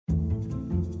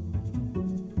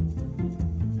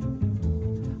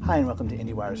Hi, and welcome to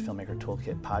IndieWire's Filmmaker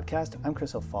Toolkit podcast. I'm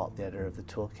Chris O'Falt, the editor of the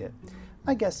Toolkit.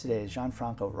 My guest today is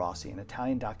Gianfranco Rosi, an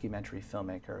Italian documentary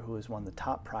filmmaker who has won the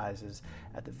top prizes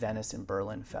at the Venice and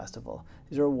Berlin Festival.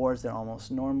 These are awards that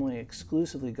almost normally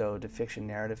exclusively go to fiction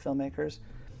narrative filmmakers.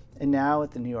 And now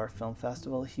at the New York Film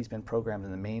Festival, he's been programmed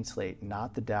in the main slate,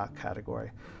 not the doc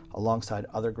category, alongside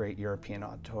other great European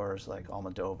auteurs like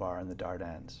Almodovar and the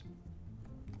Dardennes.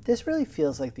 This really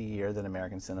feels like the year that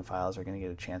American cinephiles are going to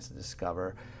get a chance to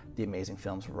discover the amazing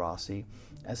films of Rosi,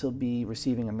 as he'll be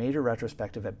receiving a major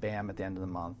retrospective at BAM at the end of the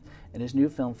month, and his new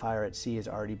film Fire at Sea is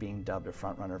already being dubbed a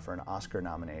frontrunner for an Oscar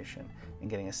nomination and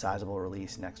getting a sizable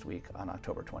release next week on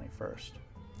October 21st.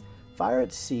 Fire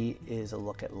at Sea is a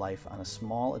look at life on a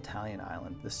small Italian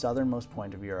island, the southernmost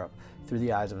point of Europe, through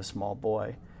the eyes of a small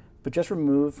boy. But just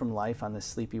removed from life on this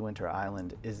sleepy winter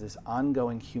island is this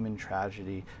ongoing human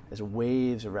tragedy as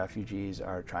waves of refugees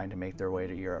are trying to make their way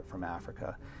to Europe from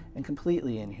Africa in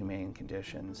completely inhumane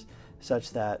conditions,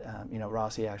 such that,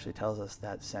 Rosi actually tells us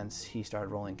that since he started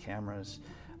rolling cameras,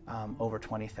 over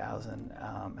 20,000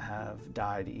 have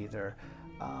died either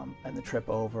in the trip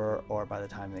over or by the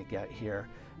time they get here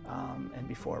and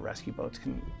before rescue boats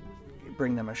can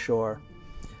bring them ashore.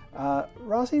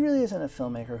 Rosi really isn't a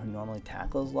filmmaker who normally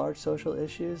tackles large social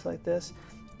issues like this,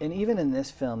 and even in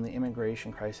this film, the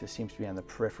immigration crisis seems to be on the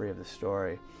periphery of the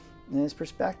story. And his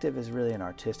perspective is really an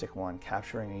artistic one,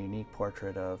 capturing a unique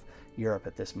portrait of Europe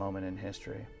at this moment in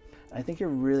history. And I think you're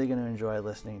really going to enjoy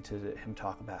listening to him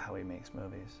talk about how he makes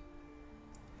movies.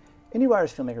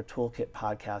 IndieWire's Filmmaker Toolkit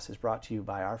podcast is brought to you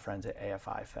by our friends at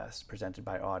AFI Fest, presented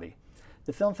by Audi.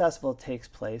 The film festival takes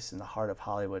place in the heart of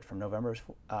Hollywood from November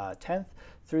 10th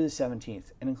through the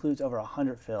 17th and includes over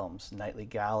 100 films, nightly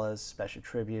galas, special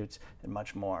tributes, and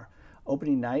much more.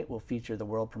 Opening night will feature the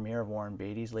world premiere of Warren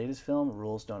Beatty's latest film,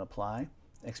 Rules Don't Apply.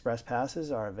 Express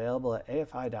passes are available at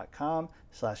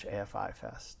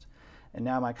afi.com/AFIFest. And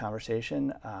now my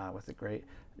conversation with the great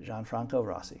Gianfranco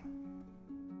Rosi.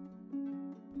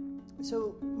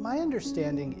 So my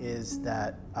understanding is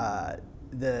that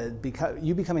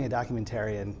you becoming a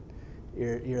documentarian,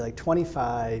 you're like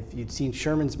 25. You'd seen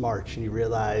Sherman's March, and you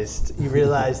realized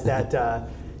that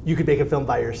you could make a film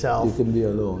by yourself. You can be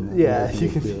alone. Yeah, you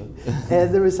can.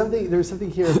 And there was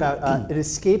something here about it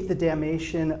escaped the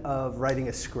damnation of writing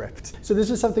a script. So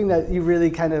this was something that you really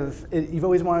you've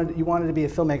always wanted to be a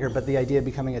filmmaker, but the idea of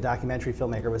becoming a documentary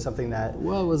filmmaker was something that.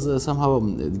 Well, it was somehow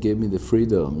it gave me the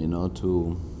freedom,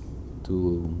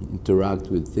 to interact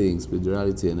with things, with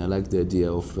reality, and I like the idea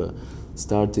of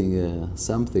starting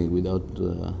something without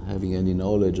having any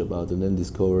knowledge about it and then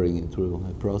discovering it through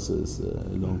a process,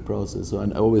 a long process. So I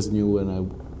always knew when I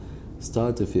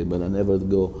start a film, but I never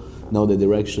know the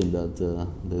direction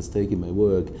that's taking my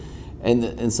work.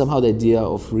 And somehow the idea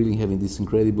of really having this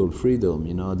incredible freedom,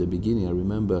 at the beginning, I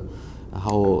remember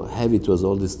how heavy it was,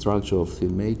 all the structure of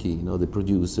filmmaking, the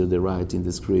producer, the writing,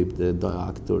 the script, the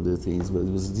actor, the things, but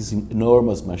it was this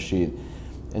enormous machine.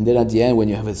 And then at the end, when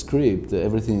you have a script,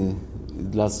 everything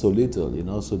lasts so little,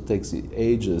 so it takes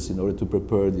ages in order to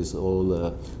prepare this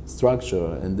whole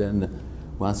structure. And then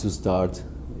once you start,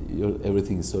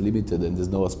 everything is so limited and there's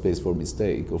no space for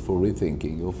mistake or for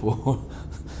rethinking or for...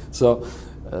 So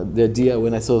the idea,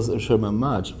 when I saw Sherman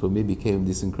March, for me became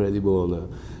this incredible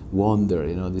wonder,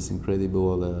 this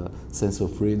incredible sense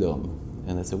of freedom.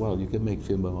 And I said, well, you can make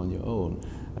film on your own.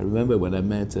 I remember when I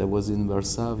was in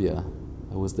Varsavia.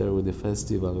 I was there with the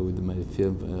festival with my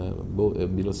film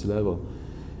Below Sea Level.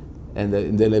 And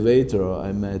in the elevator,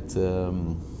 I met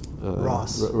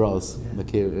Ross.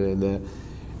 Yeah.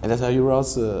 And I said, are you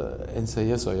Ross? And he said,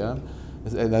 yes, I am.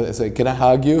 And I said, can I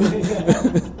hug you?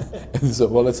 And he said,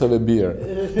 well, let's have a beer.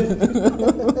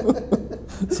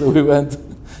 So we went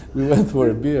for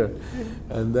a beer.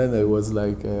 And then I was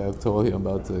like, I told him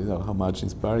about how much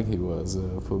inspiring he was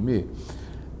for me.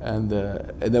 And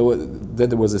then there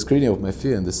was a screening of my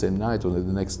film the same night or the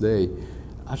next day,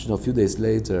 actually a few days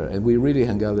later, and we really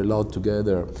hung out a lot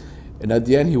together. And at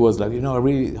the end he was like, I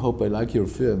really hope I like your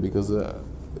film, because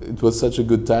it was such a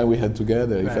good time we had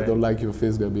together. Right. If I don't like your film,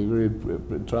 it's going to be really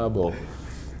trouble.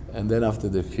 And then after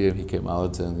the film he came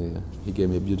out and he gave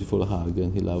me a beautiful hug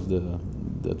and he loved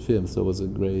that film, so it was a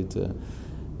great,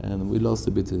 and we lost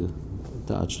a bit of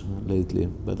touch lately,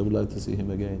 but I would like to see him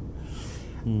again.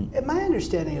 My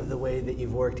understanding of the way that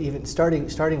you've worked, even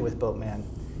starting with Boatman,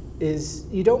 is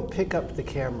you don't pick up the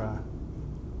camera,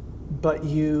 but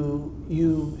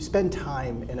you spend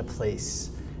time in a place,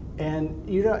 and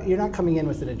you're not coming in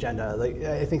with an agenda. Like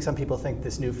I think some people think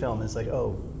this new film is like,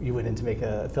 oh, you went in to make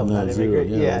a film about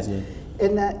immigrants. Yeah.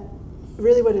 And that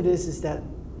really what it is that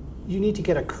you need to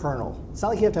get a kernel. It's not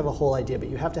like you have to have a whole idea, but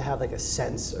you have to have like a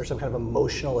sense or some kind of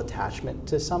emotional attachment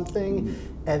to something,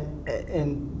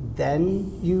 and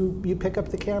then you pick up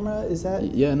the camera. Is that?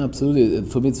 Yeah, and absolutely.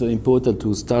 For me, it's very important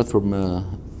to start from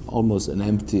almost an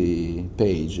empty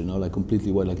page, like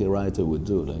completely what like a writer would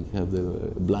do, like have the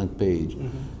blank page,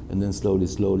 and then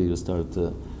slowly you start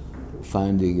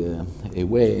finding a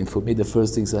way. And for me, the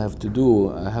first things I have to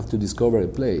do, I have to discover a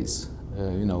place.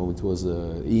 It was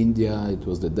India, it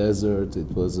was the desert,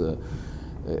 it was a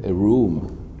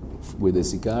room with a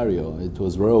sicario, it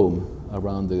was Rome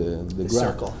around the ground,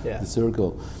 circle, yeah. The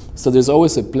circle. So there's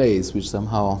always a place which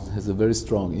somehow has a very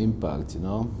strong impact,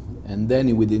 And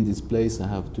then within this place, I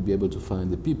have to be able to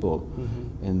find the people,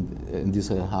 and this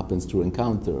happens through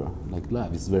encounter, like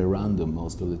life. It's very random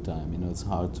most of the time. It's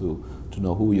hard to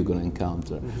know who you're going to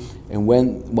encounter, and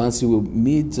once you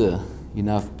meet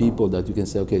enough people that you can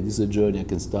say, okay, this is a journey. I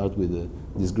can start with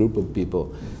this group of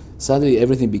people. Suddenly,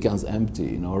 everything becomes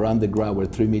empty. Around the ground where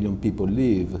 3 million people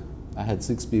live, I had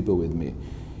 6 people with me.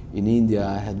 In India,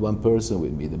 I had 1 person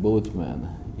with me, the boatman.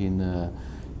 In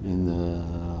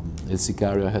El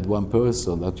Sicario, I had 1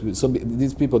 person. So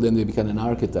these people, then they become an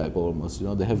archetype almost.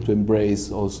 They have to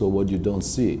embrace also what you don't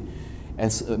see.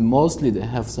 And mostly they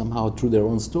have somehow, through their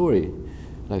own story,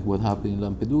 like what happened in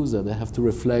Lampedusa, they have to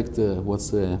reflect what's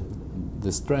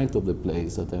the strength of the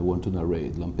place that I want to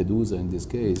narrate, Lampedusa in this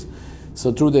case.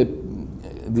 So through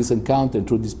this encounter,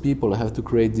 through these people, I have to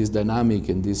create this dynamic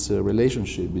and this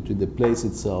relationship between the place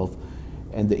itself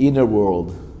and the inner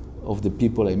world of the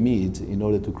people I meet in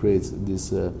order to create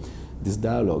this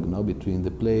dialogue between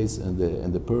the place and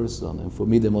the person. And for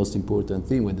me, the most important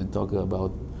thing when they talk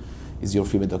about is your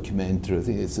film a documentary? I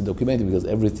think it's a documentary because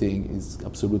everything is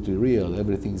absolutely real.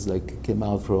 Everything is like came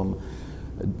out from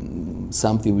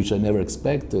something which I never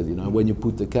expected. When you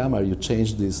put the camera, you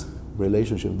change this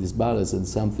relationship, this balance, and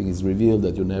something is revealed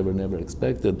that you never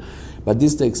expected. But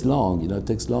this takes long. It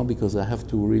takes long because I have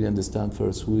to really understand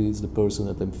first who is the person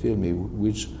that I'm filming,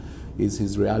 which is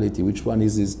his reality, which one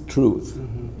is his truth,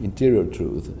 interior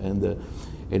truth. And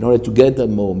in order to get that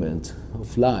moment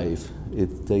of life,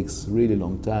 it takes really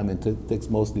long time, and it takes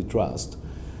mostly trust.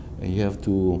 And you have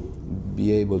to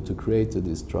be able to create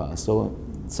this trust. So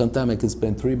sometimes I can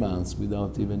spend 3 months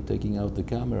without even taking out the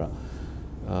camera.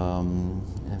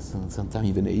 Sometimes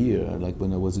even a year, like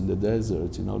when I was in the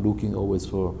desert, looking always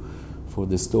for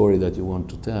the story that you want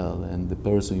to tell and the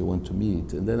person you want to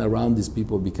meet. And then around these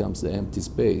people becomes the empty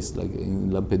space. Like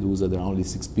in Lampedusa, there are only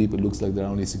 6 people. It looks like there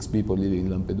are only 6 people living in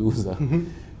Lampedusa.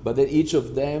 But then each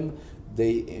of them,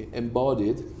 they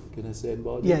embodied, can I say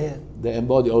embodied? Yeah. They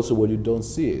embody also what you don't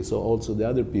see. So also the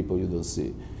other people you don't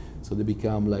see. So they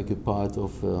become like a part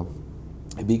of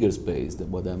a bigger space than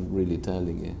what I'm really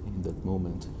telling in that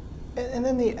moment. And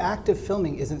then the act of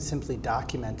filming isn't simply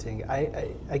documenting.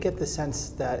 I get the sense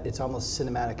that it's almost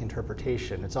cinematic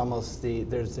interpretation. It's almost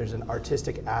there's an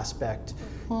artistic aspect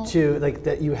to like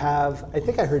that you have. I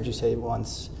think I heard you say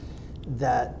once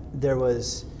that there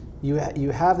was you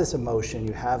have this emotion,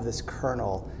 you have this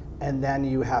kernel, and then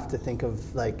you have to think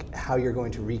of like how you're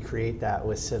going to recreate that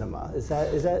with cinema. Is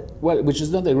that? Well, which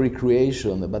is not a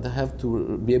recreation, but I have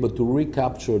to be able to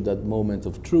recapture that moment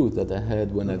of truth that I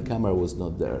had when that camera was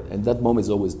not there. And that moment is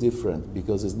always different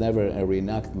because it's never a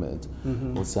reenactment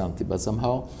or something. But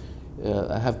somehow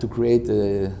I have to create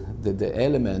the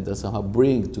element that somehow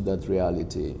bring to that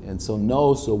reality. And so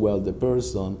know so well the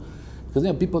person,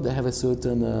 because people they have a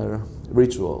certain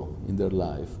ritual in their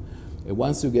life. And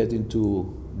once you get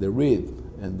into the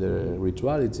rhythm and the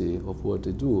rituality of what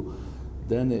they do,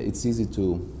 then it's easy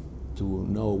to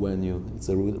know when it's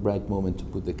a right moment to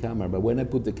put the camera. But when I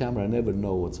put the camera, I never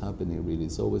know what's happening really.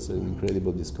 It's always an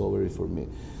incredible discovery for me.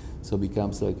 So it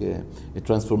becomes like a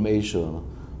transformation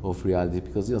of reality,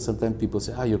 because sometimes people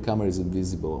say, your camera is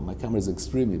invisible. My camera is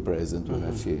extremely present when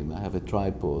I film. I have a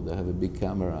tripod, I have a big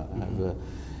camera,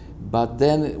 but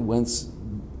then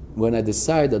when I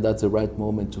decide that that's the right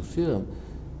moment to film,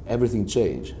 everything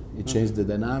changed. It changed the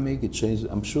dynamic, it changed,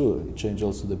 I'm sure, it changed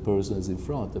also the person is in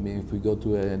front. I mean, if we go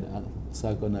to a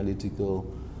psychoanalytical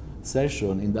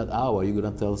session, in that hour, you're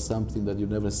going to tell something that you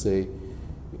never say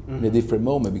in a different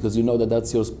moment, because you know that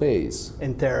that's your space.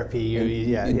 In therapy,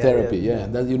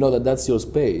 That you know that that's your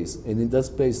space, and in that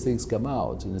space things come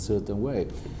out in a certain way.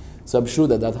 So I'm sure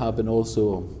that happened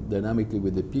also dynamically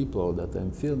with the people that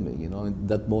I'm filming. In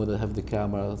that moment I have the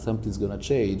camera, something's going to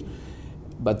change.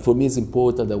 But for me it's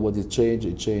important that what it changed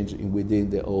within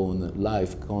their own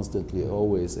life constantly,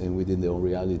 always, and within their own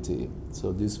reality.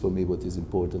 So this for me what is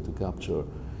important to capture.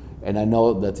 And I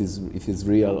know that if it's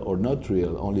real or not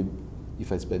real, only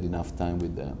if I spend enough time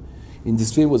with them. in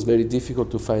this film, it was very difficult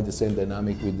to find the same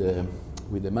dynamic with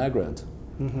the migrant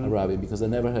arriving, because I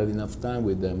never had enough time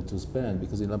with them to spend,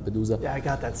 because in Lampedusa, Yeah, I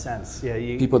got that sense. Yeah,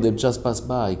 people, they just pass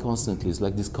by constantly. It's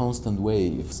like this constant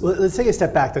waves. Well, let's take a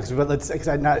step back, though, because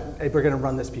we're going to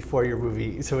run this before your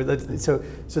movie. So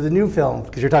the new film,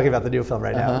 because you're talking about the new film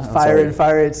right now,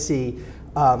 Fire at Sea.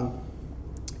 How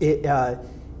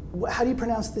do you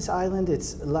pronounce this island?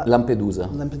 It's Lampedusa.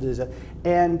 Lampedusa,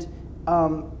 and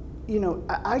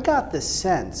I got the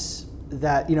sense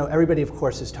that everybody, of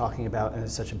course, is talking about, and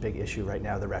it's such a big issue right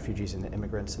now, the refugees and the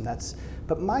immigrants, and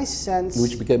but my sense,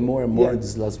 which became more and more in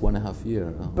this last 1.5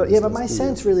 years. But my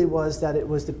sense really was that it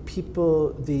was the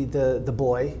people, the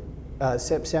boy,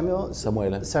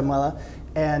 Samuela,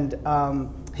 and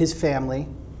his family,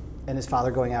 and his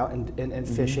father going out and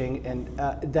fishing, and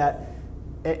that.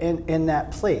 In that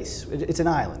place, it's an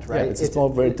island, right? Yeah, it's a small,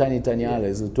 very tiny island.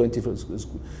 It's 20.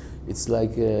 It's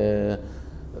like a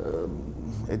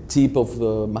tip of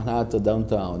Manhattan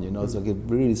downtown. It's like a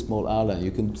really small island.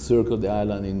 You can circle the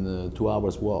island in 2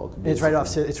 hours walk. It's right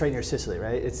off. It's right near Sicily,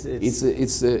 right?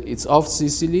 It's off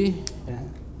Sicily.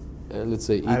 Let's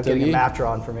say Italy. I'm getting a map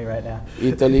drawn for me right now.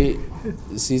 Italy,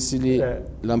 Sicily,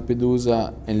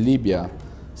 Lampedusa, and Libya.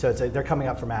 So it's they're coming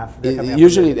up from Africa.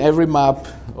 Usually, in every map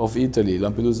of Italy,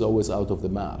 Lampedusa is always out of the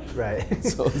map. Right.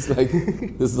 So it's like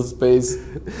there's no space.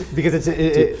 Because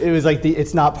it was like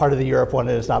it's not part of the Europe one,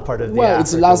 and it's not part of the Africa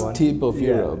it's the last one. tip of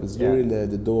Europe. It's really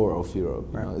the door of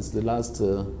Europe. Right. It's the last.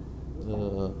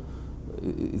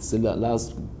 It's the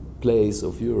last place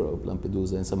of Europe,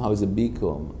 Lampedusa, and somehow it's a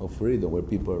beacon of freedom where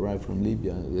people arrive from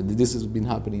Libya. This has been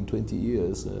happening 20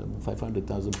 years.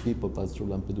 500,000 people pass through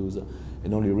Lampedusa,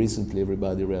 and only recently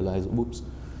everybody realized, oops,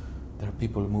 there are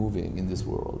people moving in this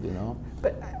world,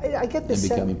 But I get this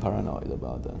and becoming paranoid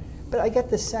about that. But I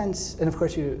get the sense, and of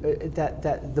course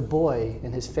that the boy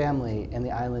and his family and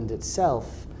the island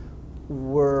itself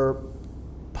were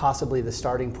possibly the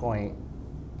starting point,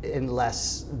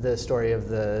 unless the story of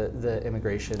the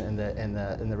immigration and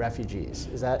the refugees.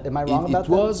 Am I wrong about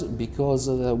that? It was because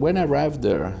when I arrived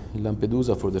there in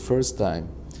Lampedusa for the first time,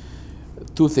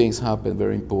 2 things happened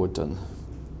very important.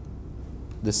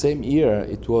 The same year,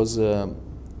 it was the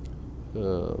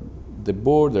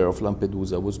border of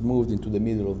Lampedusa was moved into the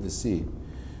middle of the sea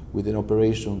with an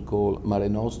operation called Mare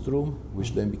Nostrum,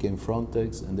 which then became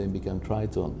Frontex and then became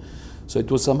Triton. So it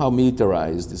was somehow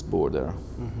militarized, this border,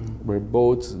 where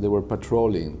they were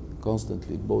patrolling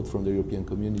constantly, both from the European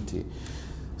community.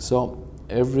 So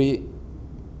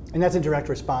And that's in direct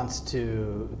response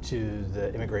to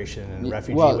the immigration and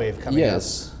refugee wave coming up.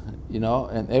 Yes,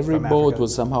 and every boat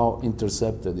was somehow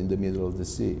intercepted in the middle of the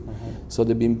sea. So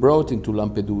they've been brought into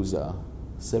Lampedusa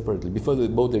separately. Before the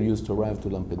boat, they used to arrive to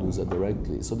Lampedusa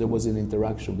directly. So there was an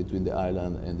interaction between the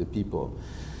island and the people.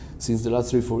 Since the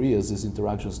last 3-4 years, this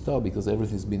interaction stopped because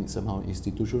everything's been somehow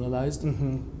institutionalized.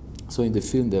 So in the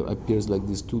film, there appears like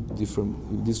these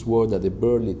this world that they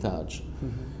barely touch.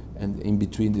 And in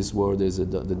between this world, there's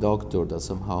the doctor that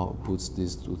somehow puts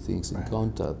these 2 things in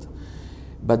contact.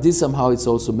 But this somehow, it's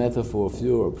also a metaphor of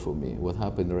Europe for me, what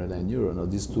happened right now in Europe.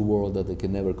 These 2 worlds that they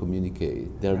can never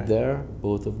communicate. They're there,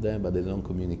 both of them, but they don't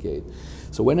communicate.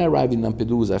 So when I arrived in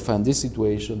Lampedusa, I found this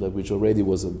situation which already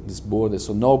was this border,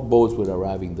 so no boats were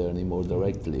arriving there anymore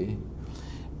directly.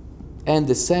 And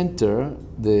the center,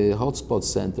 the hotspot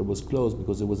center, was closed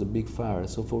because there was a big fire.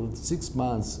 So for 6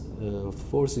 months,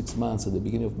 4-6 months at the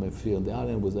beginning of my film, the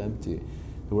island was empty.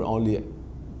 There were only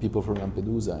people from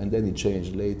Lampedusa, and then it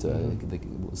changed later. They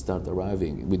start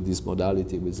arriving with this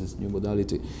modality, with this new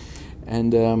modality.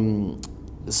 And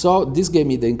so this gave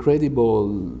me the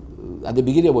incredible, at the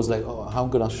beginning I was like, oh, how am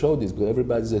I going to show this? Because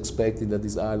everybody's expecting that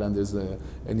this island is an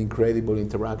incredible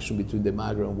interaction between the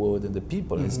migrant world and the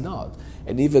people, and it's not.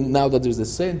 And even now that there's a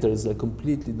center, it's like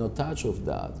completely no touch of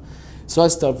that. So I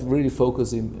started really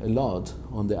focusing a lot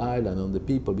on the island, on the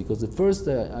people, because the first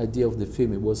idea of the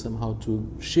film, it was somehow to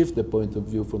shift the point of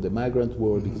view from the migrant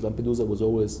world, because Lampedusa was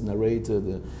always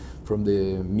narrated from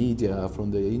the media,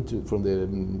 from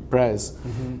the press,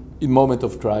 in moment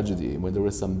of tragedy, when there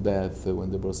was some death,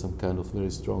 when there was some kind of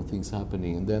very strong things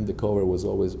happening, and then the cover was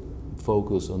always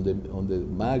focused on the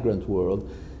migrant world,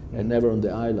 and never on the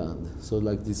island. So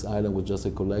like this island was just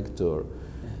a collector,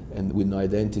 and with no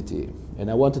identity.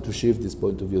 And I wanted to shift this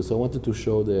point of view. So I wanted to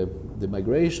show the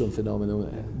migration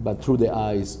phenomenon, but through the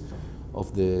eyes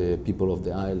of the people of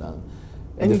the island.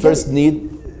 And the first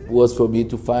need was for me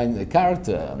to find a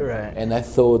character. Right. And I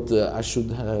thought I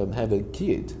should have a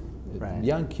kid, a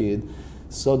young kid.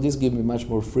 So this gave me much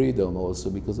more freedom also,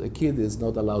 because a kid is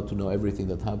not allowed to know everything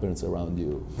that happens around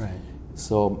you. Right.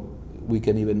 So we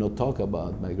can even not talk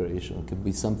about migration. It could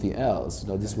be something else.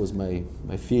 This was my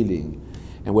feeling.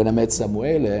 And when I met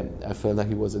Samuele, I felt like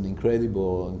he was an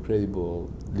incredible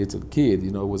little kid.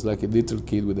 It was like a little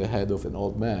kid with the head of an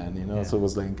old man. So it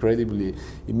was like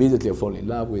immediately I fall in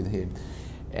love with him.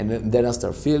 And then I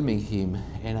started filming him,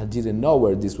 and I didn't know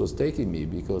where this was taking me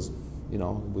because, it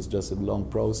was just a long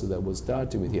process that was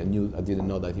starting with him. I didn't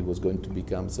know that he was going to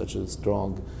become such a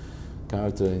strong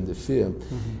character in the film.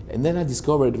 Mm-hmm. And then I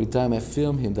discovered every time I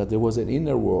filmed him that there was an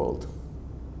inner world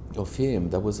of him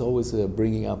that was always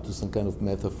bringing up to some kind of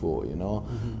metaphor,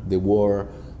 mm-hmm. the war,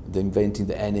 the inventing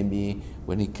the enemy,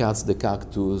 when he cuts the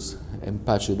cactus and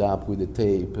patch it up with the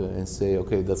tape and say,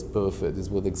 okay, that's perfect, this is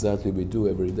what exactly we do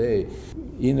every day.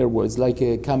 Inner world, it's like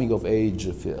a coming of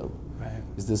age film. Right.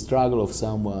 It's the struggle of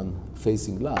someone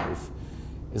facing life.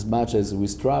 As much as we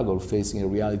struggle facing a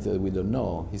reality that we don't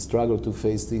know, he struggled to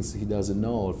face things he doesn't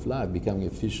know of life, becoming a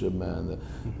fisherman,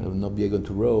 mm-hmm. Not being able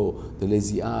to row, the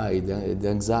lazy eye, the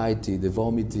anxiety, the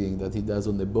vomiting that he does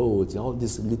on the boat, all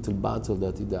this little battle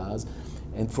that he does.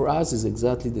 And for us, it's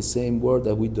exactly the same word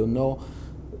that we don't know.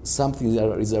 Something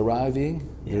is arriving.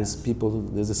 Yes.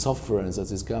 There's a sufferance that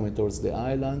is coming towards the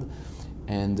island,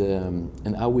 and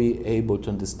are we able to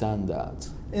understand that?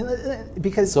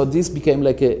 Because so this became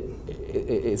like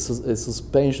a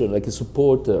suspension, like a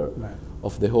supporter right.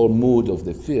 of the whole mood of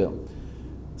the film.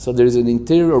 So there is an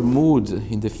interior mood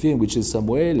in the film, which is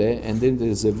Samuele, and then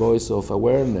there's a voice of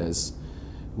awareness,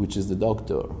 which is the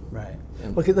doctor. Right.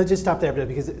 Okay, let's just stop there,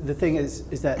 because the thing is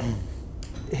that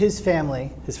his family,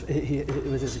 it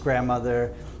was his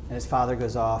grandmother, and his father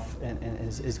goes off and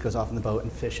goes off in the boat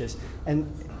and fishes,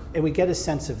 and we get a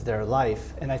sense of their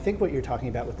life. And I think what you're talking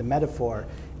about with the metaphor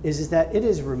is that it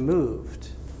is removed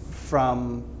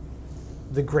from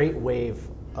the great wave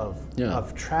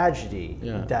of tragedy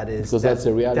that is because that's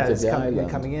the reality of the island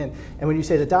coming in. And when you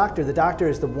say the doctor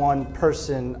is the one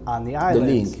person on the island.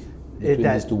 The link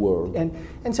between these two worlds.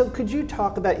 And so could you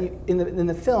talk about, in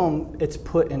the film, it's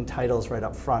put in titles right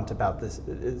up front about this.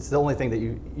 It's the only thing that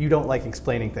you don't like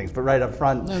explaining things, but right up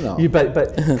front. No.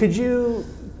 But could you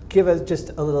give us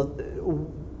just a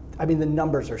little, I mean, the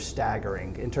numbers are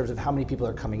staggering in terms of how many people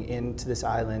are coming into this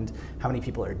island, how many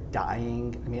people are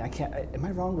dying. I mean, am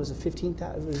I wrong? Was it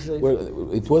 15,000?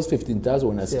 Well, it was 15,000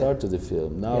 when I started the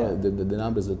film. Now the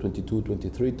numbers are 22,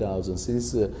 23,000.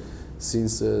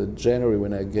 Since January,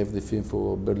 when I gave the film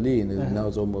for Berlin, now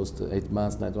it's almost 9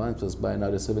 months, by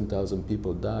another 7,000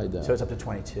 people died. So it's up to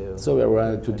 22. So we're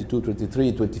around 22,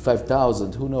 23,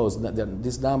 25,000, who knows?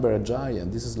 This number are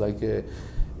giant. This is like a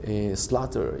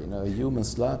slaughter, a human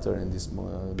slaughter in this.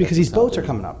 Because these boats are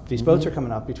coming up. These boats are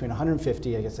coming up between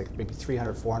 150, I guess like maybe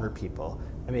 300, 400 people.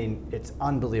 I mean, it's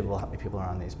unbelievable how many people are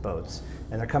on these boats.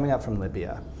 And they're coming up from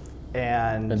Libya.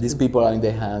 And these people are in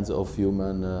the hands of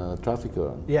human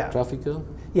trafficker. Yeah. Trafficker?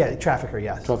 Yeah, trafficker,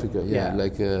 yes. Trafficker, yeah.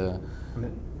 Like,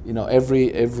 every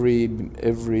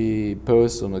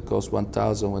person it costs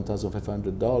 $1,000,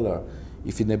 $1,500.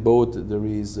 If in a boat there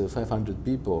is 500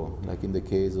 people, like in the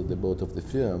case of the boat of the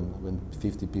film, when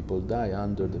 50 people die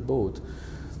under the boat,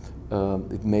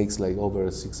 it makes like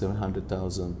over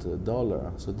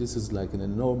 $600,000. So this is like an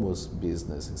enormous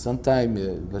business. Sometime,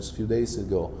 just a few days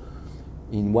ago,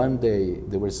 in one day,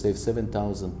 they were saved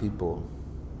 7,000 people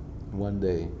in one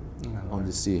day on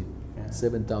the sea. Yeah.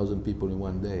 7,000 people in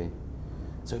one day.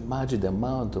 So imagine the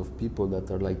amount of people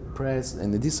that are like pressed,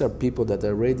 and these are people that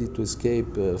are ready to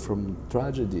escape from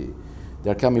tragedy.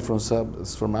 They're coming from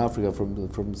Africa,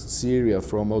 from Syria,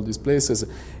 from all these places,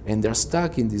 and they're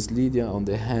stuck in this Libya on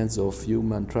the hands of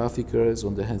human traffickers,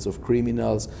 on the hands of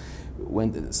criminals.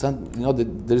 When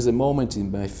there is a moment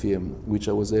in my film which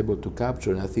I was able to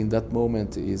capture, and I think that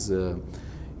moment is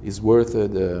worth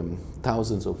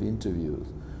thousands of interviews.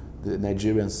 The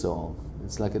Nigerian song,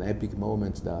 it's like an epic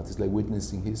moment. That it's like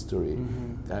witnessing history.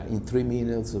 Mm-hmm. In 3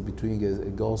 minutes between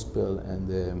a gospel and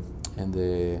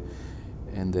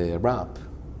the rap,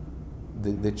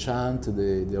 the chant,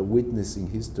 they are witnessing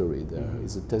history. There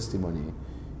is a testimony.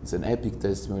 It's an epic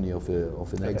testimony of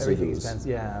an exodus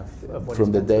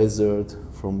from the desert,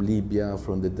 from Libya,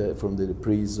 from the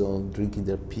prison, drinking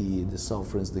their pee, the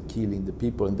sufferance, the killing, the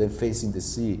people, and then facing the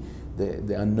sea,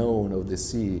 the unknown of the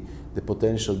sea, the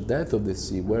potential death of the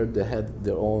sea, where they had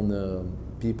their own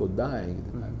people dying.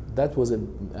 Mm-hmm. That was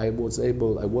I was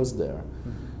there.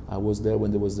 Mm-hmm. I was there when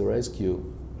there was the rescue.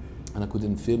 And I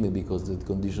couldn't film it because the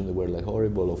conditions were like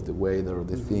horrible, of the weather, of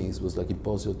the things. It was like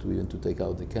impossible to take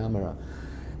out the camera.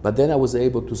 But then I was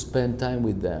able to spend time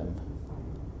with them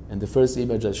And the first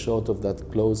image I shot of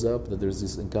that close-up, that there's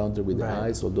this encounter with the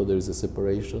eyes, although there is a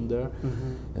separation there.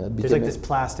 And there's like this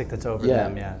plastic that's over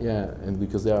them, Yeah, and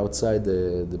because they're outside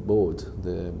the boat,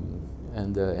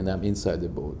 and I'm inside the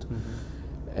boat.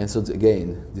 And so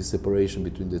again, this separation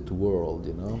between the two worlds,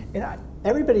 you know. And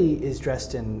everybody is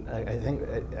dressed in, I think,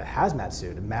 a hazmat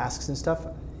suit, masks and stuff.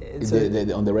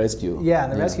 On the rescue. Yeah, on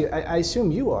the rescue. I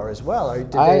assume you are as well. Or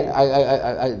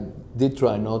I did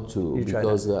try not to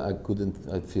because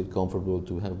I feel comfortable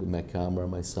to have with my camera,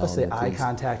 my sound. Plus the eye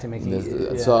contact and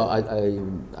making. So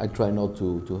I try not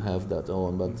to have that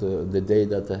on. But the day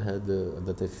that I had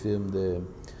that I filmed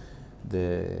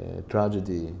the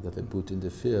tragedy that I put in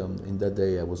the film, in that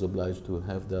day I was obliged to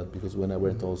have that because when I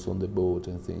went also on the boat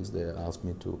and things, they asked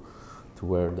me to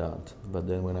wear that. But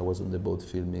then when I was on the boat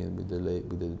filming with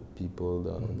the people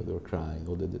that were crying,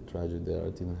 or the tragedy there, I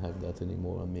didn't have that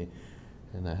anymore on me.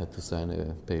 And I had to sign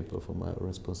a paper for my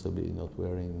responsibility not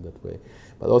wearing it that way.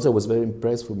 But also it was very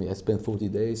impressed for me. I spent 40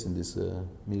 days in this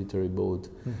military boat.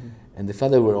 And the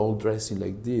fact that they were all dressing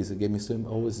like this, it gave me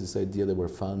always this idea they were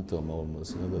phantom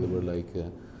almost, you know, that they were like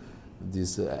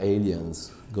these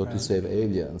aliens, to save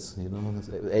aliens, you know,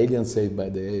 aliens saved by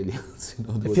the aliens. You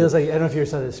know, it feels like, I don't know if you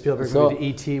saw the Spielberg movie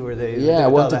E.T. where they... Yeah, I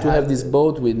wanted to have this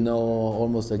boat with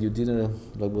almost like you didn't,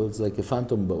 it's like a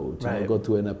phantom boat, you know, go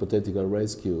to an hypothetical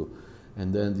rescue,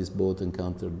 and then this boat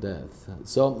encountered death.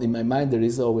 So in my mind there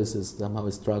is always somehow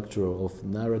a structure of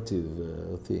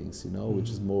narrative things, you know, which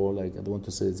is more like, I don't want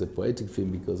to say it's a poetic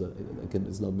film because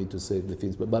it's not me to say the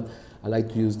things, but I like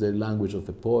to use the language of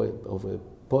a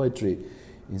poetry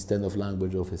instead of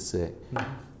language of essay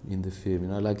in the film. You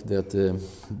know, I like that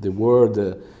the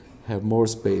word have more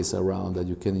space around, that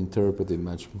you can interpret it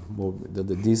much more, that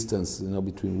the distance, you know,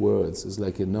 between words is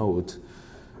like a note.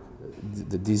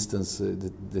 The distance,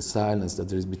 the silence that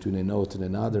there is between a note and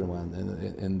another one,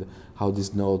 and how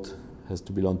this note has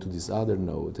to belong to this other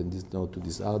note, and this note to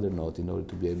this other note, in order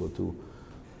to be able to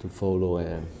follow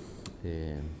an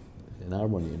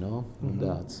harmony, you know, on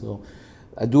that. So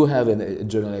I do have a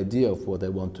general idea of what I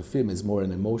want to film. It's more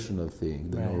an emotional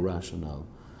thing than a rational.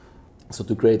 So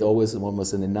to create always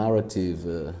almost a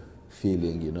narrative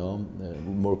feeling, you know,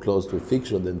 more close to a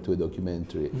fiction than to a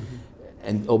documentary.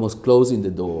 And almost closing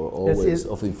the door always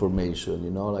of information,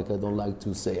 you know, like I don't like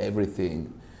to say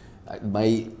everything.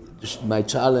 My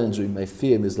challenge in my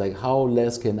film is like, how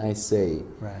less can I say?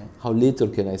 How little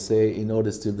can I say in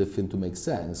order still the film to make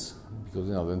sense? Because,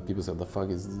 you know, when people say, the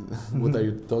fuck is, what are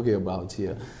you talking about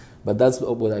here? But that's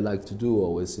what I like to do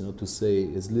always, you know, to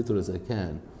say as little as I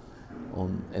can.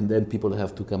 And then people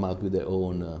have to come out with their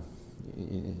own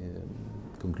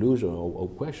conclusion or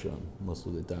question most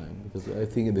of the time, because I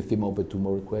think the film open to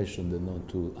more questions than not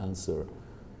to answer.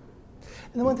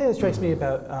 And the one thing that strikes me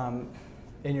about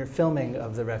in your filming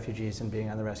of the refugees and being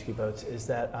on the rescue boats is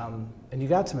that, and you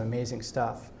got some amazing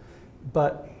stuff,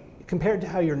 but compared to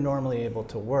how you're normally able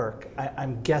to work,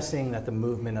 I'm guessing that the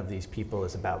movement of these people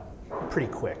is about pretty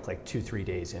quick, like 2-3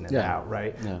 days in and out,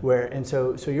 right?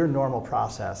 So your normal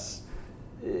process,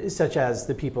 such as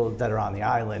the people that are on the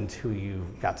island who you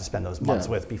got to spend those months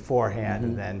with beforehand,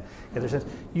 and then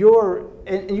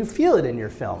and you feel it in your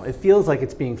film. It feels like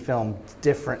it's being filmed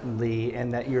differently,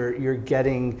 and that you're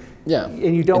getting and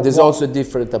you don't. And there's also a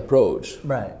different approach,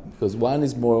 right? Because one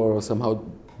is more somehow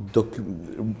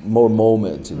more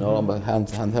moment, you know,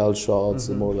 handheld shots,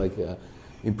 more like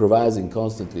improvising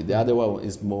constantly. The other one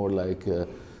is more like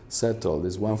settled.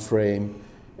 There's one frame.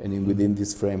 And within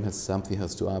this frame, something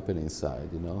has to happen inside,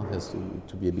 you know, has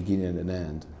to be a beginning and an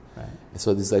end.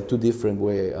 So there's like two different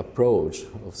way approach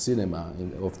of cinema,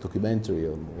 of documentary,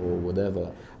 or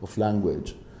whatever, of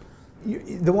language.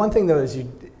 The one thing though is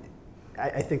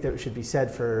I think that should be said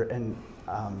for, and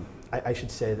I should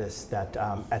say this, that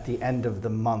at the end of the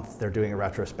month they're doing a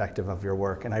retrospective of your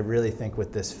work, and I really think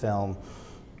with this film,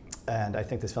 and I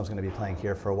think this film's going to be playing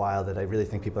here for a while, that I really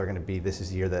think people are going to be, this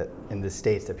is the year that in the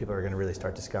States that people are going to really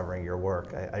start discovering your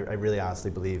work. I really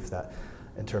honestly believe that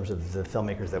in terms of the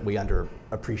filmmakers that we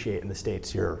underappreciate in the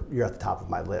States, you're at the top of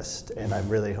my list, and I'm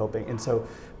really hoping. And so,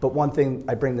 but one thing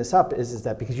I bring this up is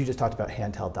that because you just talked about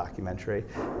handheld documentary,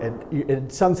 and in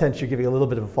some sense you're giving a little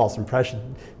bit of a false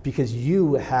impression, because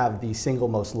you have the single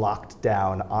most locked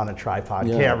down on a tripod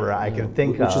camera I can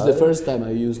think of. Which is the first time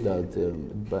I used that,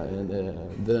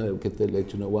 then I can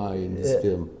let you know why in this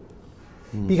film.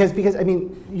 Because I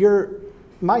mean,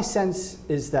 my sense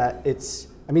is that it's,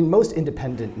 I mean, most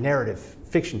independent narrative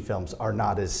fiction films are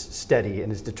not as steady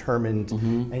and as determined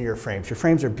in your frames. Your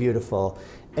frames are beautiful.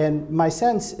 And my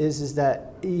sense is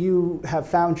that you have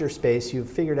found your space, you've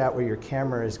figured out where your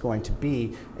camera is going to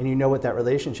be, and you know what that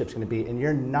relationship's going to be, and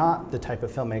you're not the type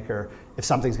of filmmaker, if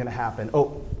something's going to happen,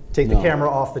 take the camera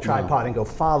off the tripod and go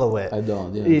follow it. I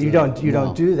don't. Yeah, you don't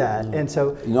do that. No. And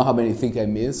so, you know how many things I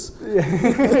miss?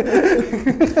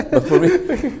 But for me,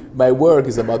 my work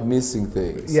is about missing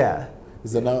things. Yeah.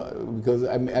 Because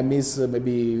I miss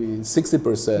maybe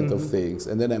 60% of things,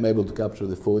 and then I'm able to capture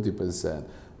the 40%.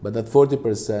 But that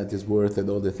 40% is worth it,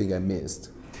 all the things I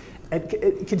missed. And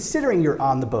considering you're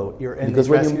on the boat, you're in because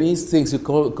when you miss things,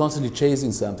 you're constantly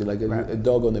chasing something, like a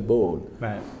dog on a bone.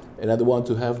 Right. And I don't want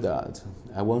to have that.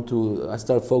 I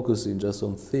start focusing just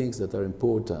on things that are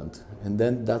important, and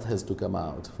then that has to come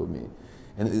out for me.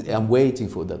 And I'm waiting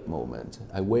for that moment.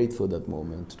 I wait for that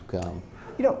moment to come.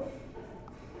 You know,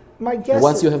 my guess. And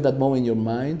once you have that moment in your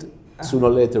mind, sooner or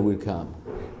later it will come.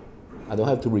 I don't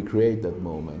have to recreate that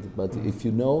moment, but if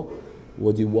you know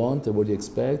what you want and what you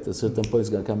expect, a certain point is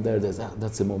going to come there.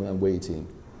 That's the moment I'm waiting,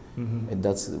 and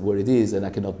that's where it is, and I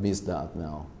cannot miss that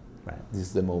now. Right. This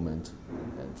is the moment.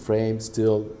 Frame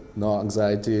still, no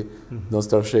anxiety, no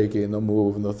start shaking, no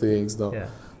move, no things, no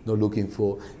looking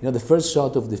for. You know, the first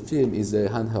shot of the film is a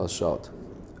handheld shot.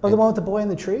 Oh, the one with the boy in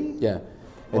the tree? Yeah.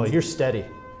 Well, you're steady.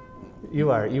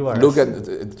 You are. Look at.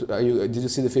 Did you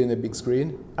see the film on the big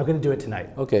screen? I'm going to do it tonight.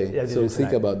 Okay, yeah, so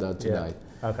think about that tonight.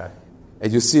 Yeah. Okay.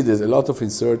 And you see there's a lot of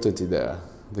uncertainty there.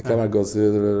 The camera goes.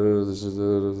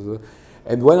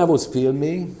 And when I was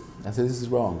filming, I said, this is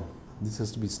wrong. This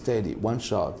has to be steady, one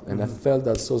shot. And I felt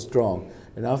that so strong.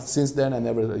 And since then, I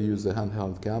never used a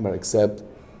handheld camera except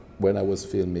when I was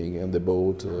filming on the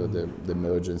boat, the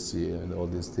emergency, and all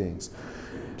these things.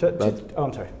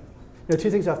 I'm sorry. No,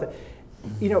 two things off that.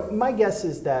 You know, my guess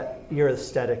is that your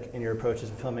aesthetic and your approach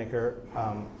as a filmmaker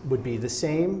would be the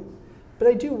same, but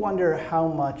I do wonder how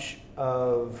much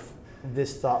of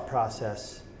this thought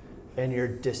process and your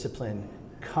discipline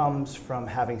comes from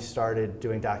having started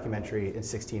doing documentary in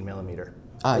 16 millimeter.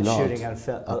 Shooting on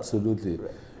film. Absolutely.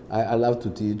 I love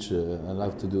to teach, I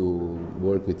love to do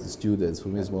work with the students. For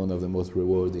me, it's one of the most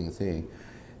rewarding things.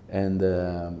 And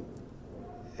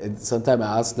sometimes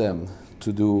I ask them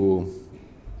to do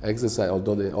exercise,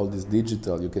 although all this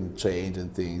digital, you can change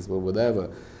and things, but whatever.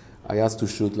 I asked to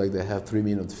shoot like they have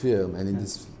 3-minute film, and in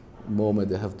this moment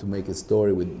they have to make a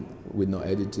story with no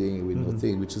editing, with no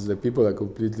thing, which is like people are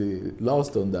completely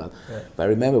lost on that. Right. But I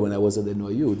remember when I was at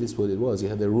NYU, this is what it was. You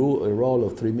had a roll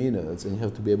of 3 minutes, and you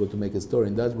have to be able to make a story.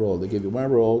 In that roll, they give you one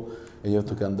roll, and you have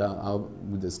to come down out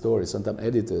with the story, sometimes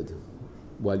edited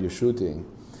while you're shooting.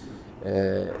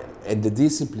 And the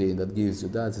discipline that gives you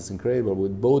that is incredible.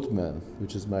 With Boatman,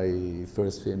 which is my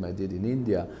first film I did in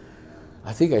India,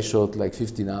 I think I shot like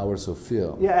 15 hours of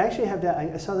film. Yeah, I actually have that.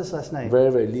 I saw this last night. Very,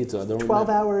 very little. I don't 12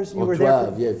 remember. Hours. You were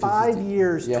 12, there for 5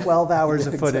 years. Yeah. 12 hours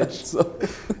of footage. So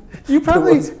you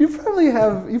probably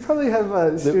have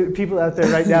people out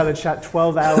there right now that shot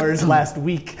 12 hours last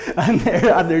week on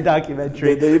their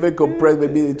documentary. They even compress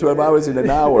maybe 12 hours in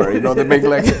an hour. You know, they make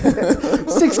like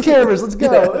 6 cameras. Let's go.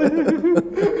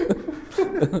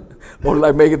 Or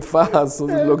like make it fast so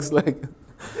it looks like.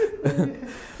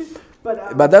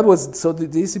 But that was so the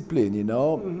discipline, you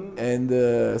know, and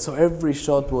so every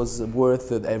shot was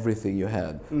worth it, everything you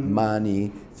had,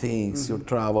 money, things, your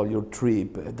travel, your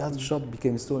trip. That shot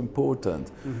became so important.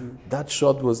 That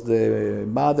shot was the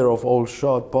mother of all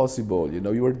shot possible. You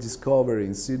know, you were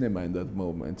discovering cinema in that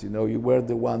moment. You know, you were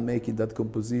the one making that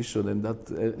composition and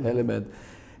that element.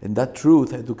 And that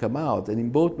truth had to come out. And in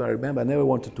both, I remember, I never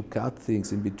wanted to cut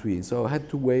things in between. So I had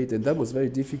to wait, and that was very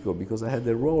difficult because I had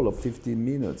a roll of 15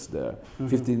 minutes there.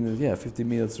 15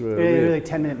 minutes. Really like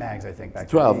 10-minute mags, I think. Back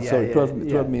 12, sorry,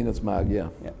 12 minutes mag, yeah.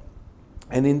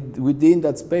 And within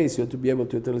that space, you have to be able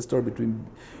to tell a story between,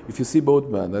 if you see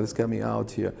Boatman, that is coming out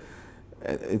here,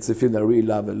 it's a film I really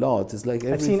love a lot. It's like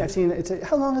I've seen,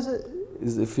 how long is it?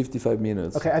 It's 55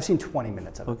 minutes. Okay, I've seen 20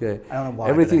 minutes of it. Okay. I don't know why.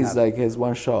 Everything is like has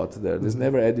one shot there. There's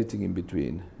never editing in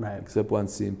between. Right. Except one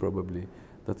scene probably.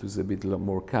 That was a bit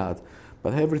more cut.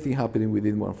 But everything happening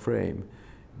within one frame.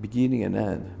 Beginning and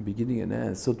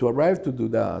end. So to arrive to do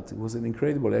that, it was an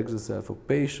incredible exercise of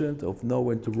patience, of know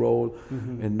when to roll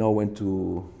and know when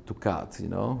to cut, you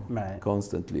know,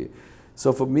 constantly.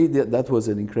 So for me, that was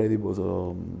an incredible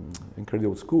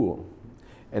school.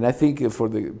 And I think for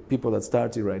the people that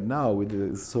started right now,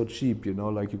 it's so cheap, you know,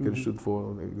 like you can shoot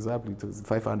for exactly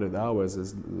 500 hours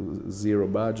as zero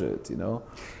budget, you know.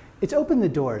 It's opened the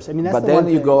doors. I mean, that's but the then one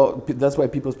you thing. go. That's why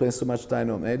people spend so much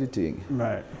time on editing.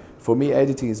 Right. For me,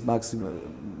 editing is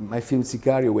maximum. My film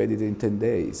Sicario we edited in 10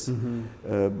 days.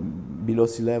 Below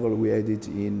Sea Level we edited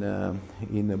in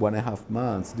 1.5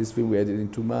 months. This film we edited in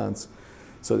 2 months.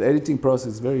 So the editing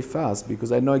process is very fast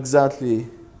because I know exactly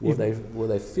what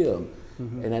I film,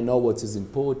 and I know what is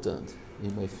important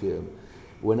in my film.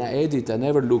 When I edit, I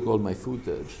never look all my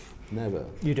footage. Never.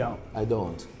 You don't? I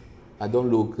don't. I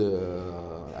don't look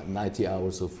 90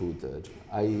 hours of footage.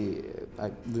 I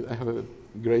have a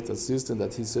great assistant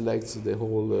that he selects the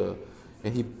whole,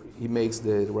 and he makes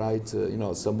the right,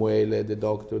 Samuele, the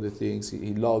doctor, the things.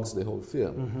 He logs the whole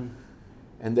film.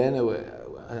 And then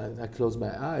I close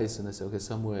my eyes and I say, okay,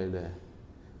 Samuele,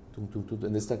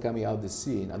 and they start coming out the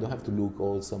scene. I don't have to look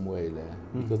all Samuele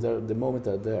because the moments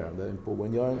are there.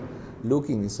 When you're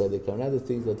looking inside the camera, another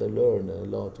thing that I learned a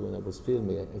lot when I was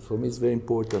filming, and for me it's very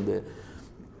important that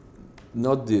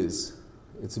not this,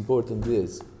 it's important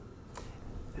this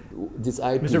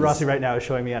eyepiece. Mr. Rosi right now is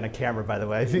showing me on a camera, by the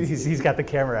way. He's got the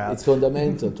camera out. It's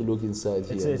fundamental to look inside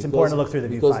here. It's important to look through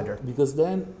the viewfinder. Because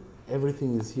then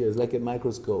everything is here. It's like a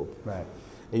microscope. Right.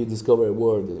 And you discover a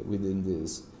world within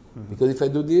this. Because if I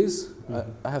do this,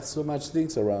 I have so much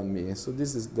things around me. So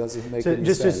this doesn't make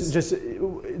any sense. Just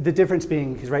the difference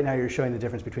being, because right now you're showing the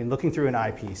difference between looking through an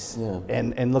eyepiece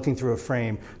and looking through a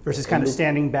frame versus kind of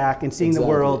standing back and seeing the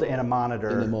world in a monitor.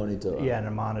 In a monitor. Yeah, in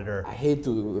a monitor. I hate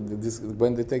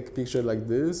when they take a picture like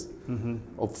this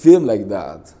or film like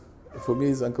that. For me,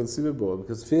 it's inconceivable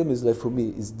because film is like, for me,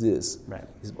 is this. Right.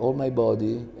 It's all my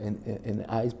body and an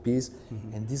eyepiece,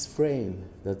 and this frame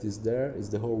that is there is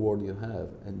the whole world you have,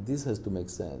 and this has to make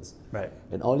sense. Right.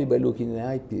 And only by looking at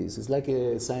an eyepiece, it's like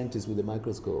a scientist with a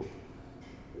microscope.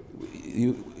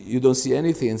 You don't see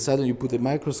anything, and suddenly you put a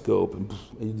microscope, and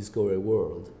you discover a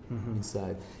world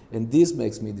inside. And this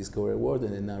makes me discover a world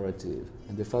and a narrative.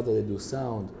 And the fact that I do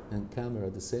sound and camera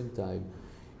at the same time,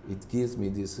 it gives me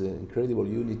this incredible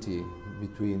unity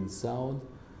between sound,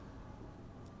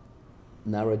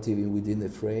 narrative within the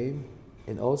frame,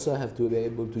 and also I have to be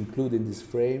able to include in this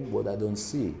frame what I don't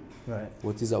see,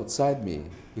 what is outside me.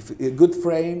 If a good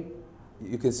frame,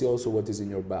 you can see also what is in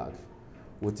your back,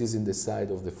 what is in the side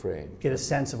of the frame. Get a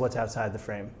sense of what's outside the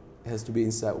frame. It has to be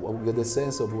inside. Get a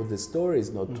sense of what the story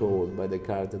is not told by the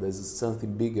character. There's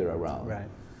something bigger around. Right.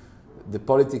 The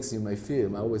politics in my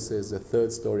film, I always say, is the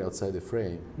third story outside the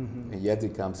frame, and yet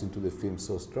it comes into the film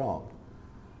so strong.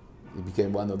 It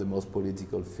became one of the most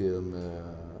political films,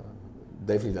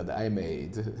 definitely, that I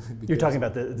made. You're talking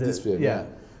about this film, yeah.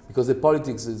 Because the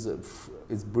politics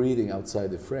is breathing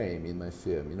outside the frame in my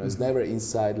film. It's never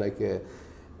inside like a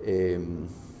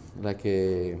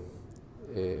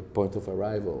point of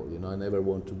arrival. I never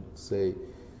want to say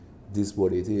this is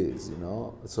what it is,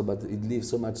 So, but it leaves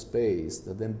so much space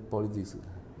that then politics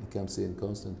it comes in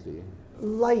constantly.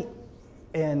 Light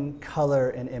and color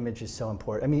and image is so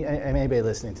important. I mean, anybody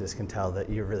listening to this can tell that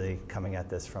you're really coming at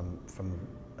this from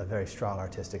a very strong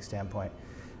artistic standpoint.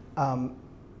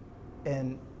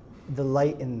 And the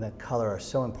light and the color are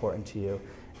so important to you.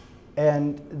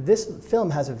 And this film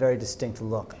has a very distinct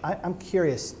look. I'm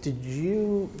curious, did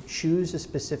you choose a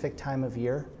specific time of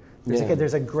year?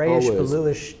 There's a grayish,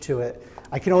 bluish to it.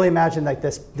 I can only imagine like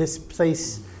this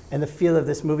place and the feel of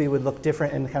this movie would look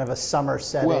different in kind of a summer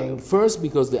setting. Well, first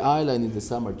because the island in the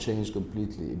summer changed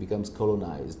completely. It becomes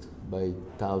colonized by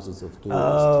thousands of tourists.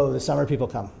 Oh, the summer people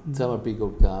come. Summer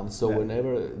people come. So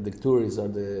whenever the tourists are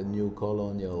the new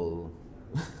colonial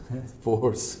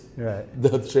force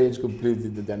that change completely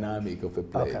the dynamic of a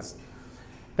place. Okay.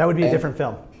 That would be a different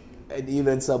film. And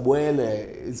even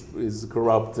Samuele is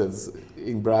corrupted,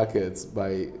 in brackets,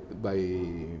 by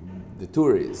the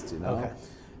tourists, Okay.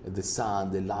 The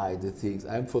sun, the light, the things.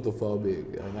 I'm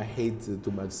photophobic, and I hate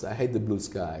too much. I hate the blue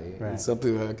sky. Right. It's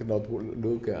something I cannot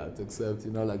look at, except,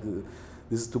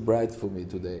 this is too bright for me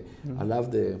today. I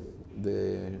love the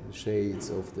shades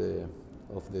of the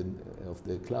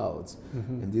clouds,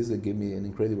 and this give me an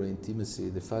incredible intimacy.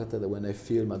 The fact that when I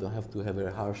film, I don't have to have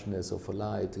a harshness of a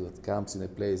light that comes in a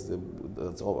place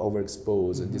that's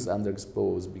overexposed and this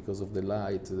underexposed because of the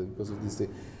light, because of this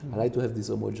thing. I like to have this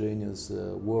homogeneous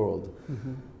world,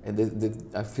 and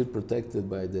I feel protected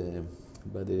by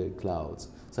the clouds.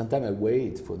 Sometimes I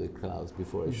wait for the clouds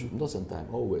before I shoot. Not sometimes,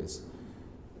 always.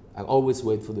 I always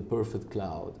wait for the perfect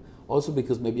cloud. Also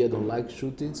because maybe I don't like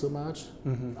shooting so much.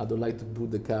 I don't like to put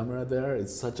the camera there.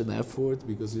 It's such an effort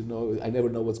because, I never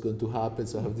know what's going to happen,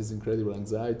 so I have this incredible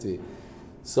anxiety.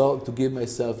 So to give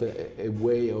myself a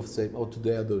way of saying,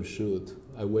 today I don't shoot,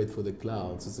 I wait for the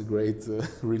clouds. It's a great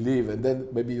relief. And then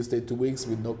maybe you stay 2 weeks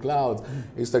with no clouds. And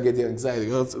you start getting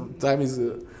anxiety. Oh, time is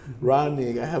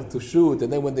running. I have to shoot.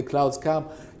 And then when the clouds come,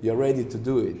 you're ready to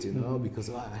do it, you know, because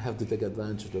I have to take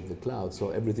advantage of the clouds. So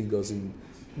everything goes in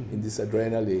this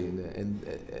adrenaline,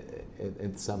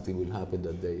 and something will happen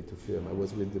that day to film. I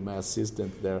was with my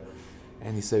assistant there.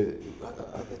 And he said,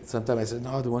 sometimes I said,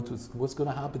 no, I don't want to, what's going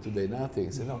to happen today? Nothing.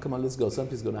 He said, no, come on, let's go.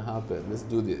 Something's going to happen. Let's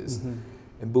do this.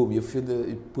 And boom, you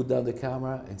put down the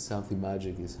camera and something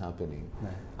magic is happening.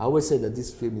 Right. I always say that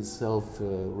this film is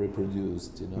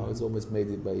self-reproduced, you know, it's almost made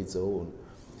it by its own.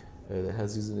 It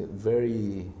has this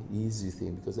very easy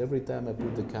thing, because every time I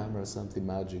put the camera, something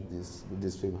magic with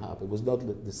this film happened. It was not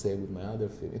the same with my other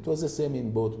film. It was the same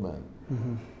in Boatman.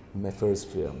 In my first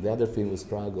film. The other film was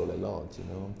struggle a lot, you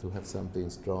know, to have something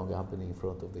strong happening in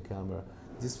front of the camera.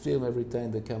 This film, every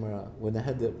time the camera, when I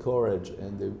had the courage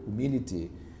and the humility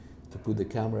to put the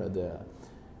camera there,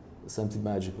 something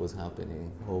magic was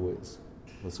happening, always.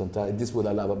 It was fantastic. This is what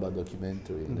I love about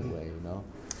documentary, in a way, you know.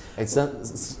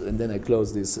 And then I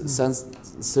close this. Some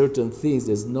certain things,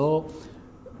 there's no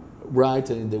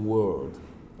writer in the world,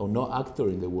 or no actor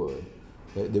in the world,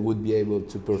 that they would be able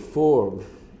to perform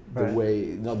the way,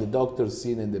 you know, the doctor's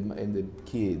scene and the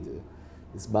kid,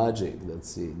 it's magic, that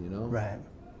scene, you know? Right.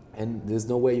 And there's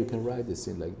no way you can write a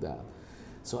scene like that.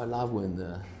 So I love when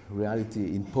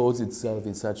reality imposes itself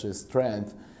in such a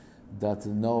strength that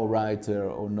no writer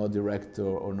or no director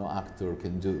or no actor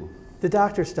can do. The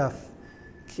doctor stuff,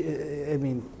 I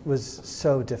mean, was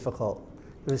so difficult.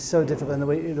 It was so difficult,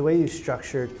 and the way you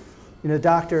structured, you know, the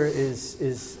doctor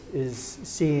is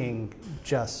seeing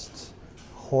just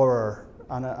horror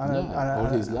all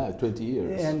his life, 20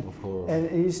 years of horror.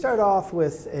 And you start off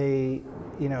with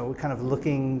kind of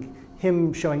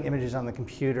him showing images on the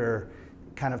computer,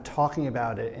 kind of talking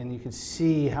about it, and you can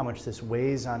see how much this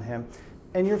weighs on him.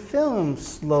 And your film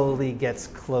slowly gets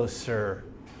closer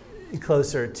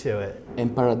to it.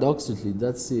 And paradoxically,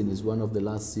 that scene is one of the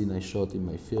last scenes I shot in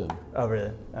my film. Oh,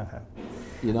 really? Okay.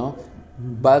 You know?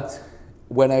 But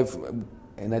when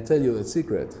and I tell you a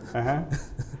secret,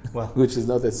 well, which is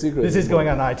not a secret. This is going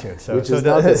on iTunes, which is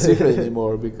not a secret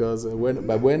anymore, because when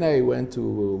I went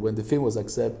when the film was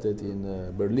accepted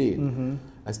in Berlin,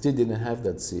 I still didn't have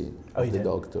that scene of the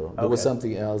doctor. There was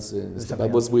something else. I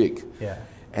was weak. Yeah.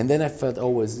 And then I felt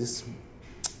always this.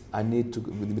 I need to.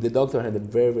 With the doctor, had a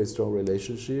very, very strong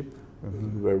relationship.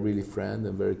 We were really friends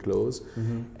and very close.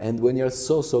 And when you're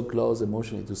so close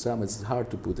emotionally to someone, it's hard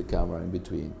to put a camera in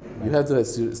between. Right. You have to have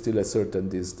still a certain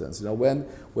distance. You know,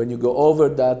 when you go over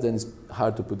that, then it's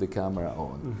hard to put the camera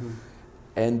on.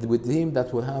 And with him,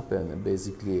 that will happen. And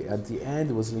basically, at the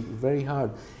end, it was very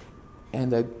hard.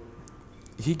 And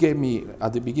he gave me,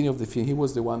 at the beginning of the film, he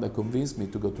was the one that convinced me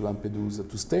to go to Lampedusa,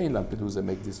 to stay in Lampedusa and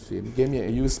make this film. He gave me a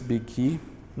USB key,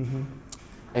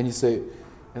 and he said,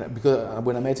 because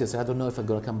when I met him, I said, I don't know if I'm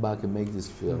going to come back and make this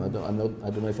film. I don't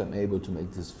know if I'm able to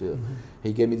make this film.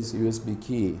 He gave me this USB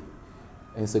key,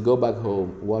 and he said, go back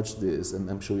home, watch this, and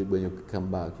I'm sure when you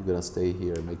come back, you're going to stay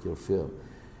here and make your film.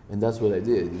 And that's what I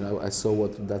did. You know, I saw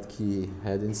what that key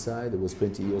had inside. It was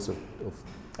 20 years of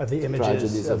the images,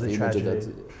 tragedies, of the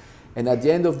tragedy. And at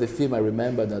the end of the film, I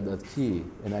remembered that key,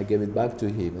 and I gave it back to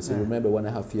him. I said, remember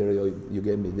 1.5 years ago, you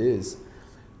gave me this.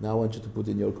 Now I want you to put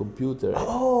in your computer.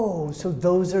 Oh, so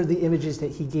those are the images that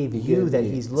he gave you that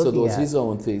he's looking at. So it was his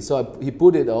own thing. So he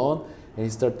put it on, and he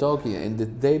started talking. And the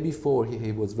day before, he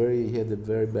had a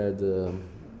very bad,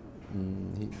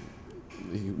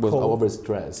 he was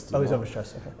overstressed. Oh, he's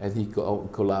overstressed, okay. And he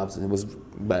collapsed, and it was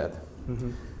bad.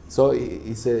 So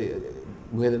he said,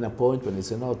 we had an appointment. He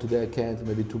said, no, today I can't,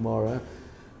 maybe tomorrow.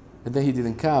 And then he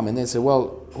didn't come. And then I said,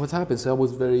 well, what happened? So I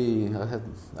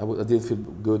didn't feel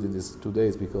good in these 2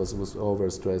 days because I was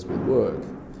overstressed with work.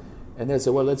 And then I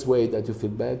said, well, let's wait until you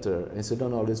feel better. And he said, no,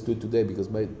 let's do it today because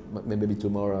maybe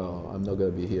tomorrow I'm not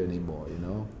going to be here anymore, you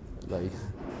know?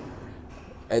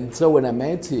 And so when I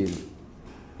met him,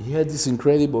 he had this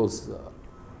incredible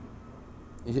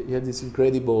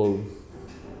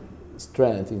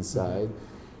strength inside.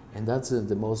 And that's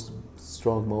the most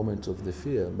strong moment of the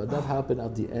film. But that happened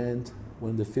at the end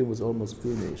when the film was almost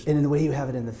finished. And in the way you have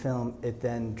it in the film, it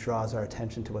then draws our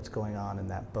attention to what's going on in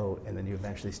that boat, and then you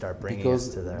eventually start bringing us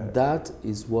to there. Because that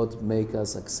is what makes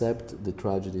us accept the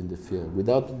tragedy in the film.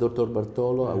 Without Dr.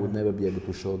 Bartolo, I would never be able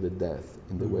to show the death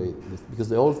in the way, because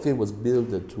the whole film was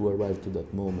built to arrive to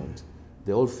that moment.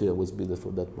 The whole film was built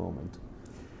for that moment.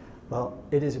 Well,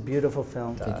 it is a beautiful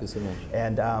film. Thank you so much.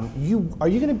 And are you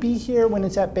going to be here when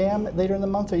it's at BAM later in the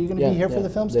month? Are you going to be here for the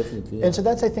films? Definitely. Yeah. And so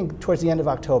that's, I think, towards the end of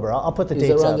October. I'll put the it's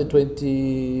dates around up. the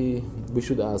 20. We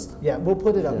should ask. Yeah, we'll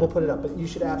put it up. Yeah. We'll put it up. But you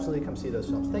should absolutely come see those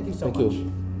films. Thank you so much. Thank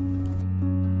you.